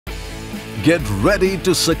Get ready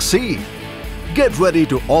to succeed. Get ready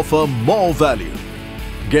to offer more value.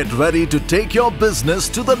 Get ready to take your business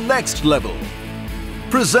to the next level.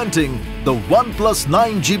 Presenting the 1+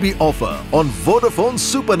 9 GB offer on Vodafone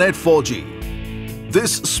Supernet 4G.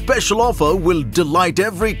 This special offer will delight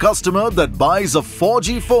every customer that buys a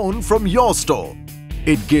 4G phone from your store.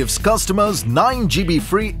 It gives customers 9 GB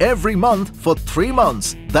free every month for 3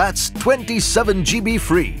 months. That's 27 GB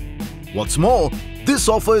free. What's more, this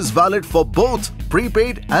offer is valid for both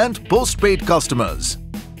prepaid and postpaid customers.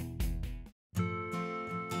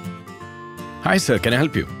 Hi sir, can I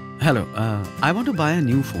help you? Hello, I want to buy a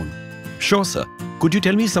new phone. Sure sir. Could you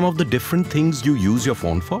tell me some of the different things you use your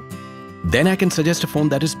phone for? Then I can suggest a phone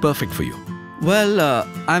that is perfect for you. Well,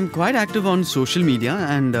 I'm quite active on social media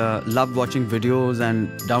and love watching videos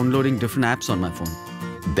and downloading different apps on my phone.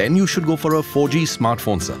 Then you should go for a 4G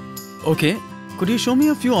smartphone sir. Okay, could you show me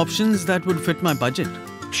a few options that would fit my budget?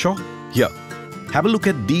 Sure. Here, have a look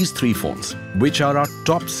at these 3 phones, which are our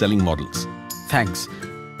top selling models. Thanks.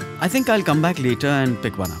 I think I'll come back later and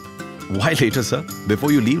pick one up. Why later sir?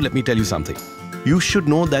 Before you leave, let me tell you something. You should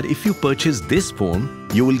know that if you purchase this phone,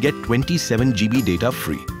 you will get 27 GB data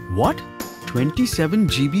free. What? 27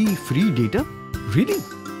 GB free data? Really?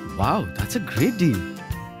 Wow, that's a great deal.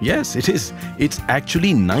 Yes, it is. It's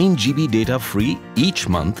actually 9 GB data free each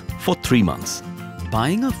month for 3 months.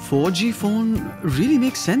 Buying a 4G phone really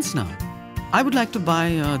makes sense now. I would like to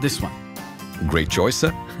buy this one. Great choice,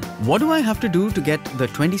 sir. What do I have to do to get the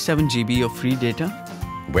 27 GB of free data?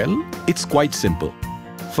 Well, it's quite simple.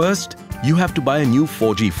 First, you have to buy a new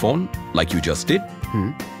 4G phone, like you just did.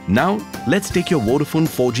 Now, let's take your Vodafone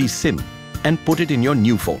 4G SIM and put it in your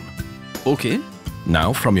new phone. Okay.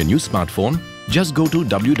 Now, from your new smartphone, just go to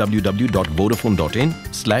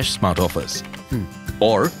www.vodafone.in/smartoffers.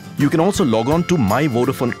 Or you can also log on to My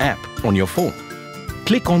Vodafone app on your phone.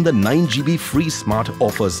 Click on the 9 GB free Smart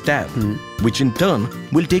Offers tab, which in turn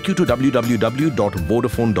will take you to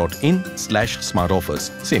www.vodafone.in/smartoffers.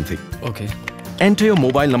 Same thing. Okay. Enter your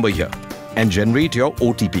mobile number here and generate your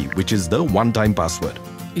OTP, which is the one-time password.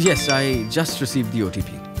 Yes, I just received the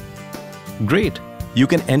OTP. Great. You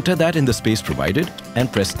can enter that in the space provided and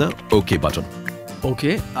press the OK button.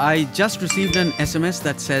 Okay, I just received an SMS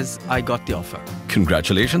that says I got the offer.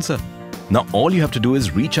 Congratulations, sir. Now all you have to do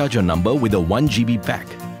is recharge your number with a 1 GB pack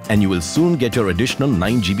and you will soon get your additional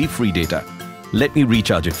 9 GB free data. Let me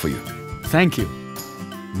recharge it for you. Thank you.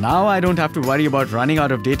 Now I don't have to worry about running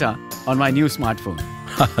out of data on my new smartphone.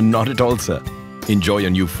 Not at all, sir. Enjoy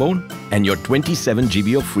your new phone and your 27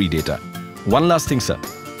 GB of free data. One last thing, sir.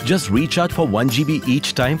 Just recharge for 1 GB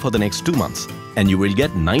each time for the next 2 months and you will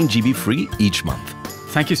get 9 GB free each month.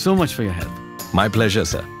 Thank you so much for your help. My pleasure,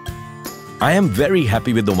 sir. I am very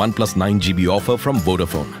happy with the 1+ 9 GB offer from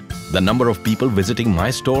Vodafone. The number of people visiting my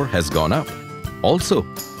store has gone up. Also,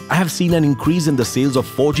 I have seen an increase in the sales of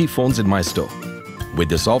 4G phones in my store. With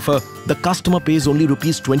this offer, the customer pays only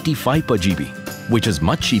 ₹25 per GB, which is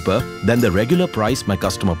much cheaper than the regular price my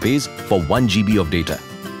customer pays for 1 GB of data.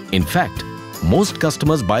 In fact, most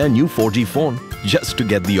customers buy a new 4G phone just to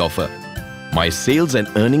get the offer. My sales and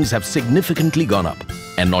earnings have significantly gone up.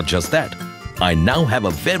 And not just that, I now have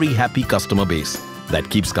a very happy customer base that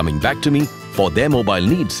keeps coming back to me for their mobile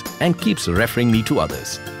needs and keeps referring me to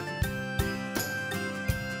others.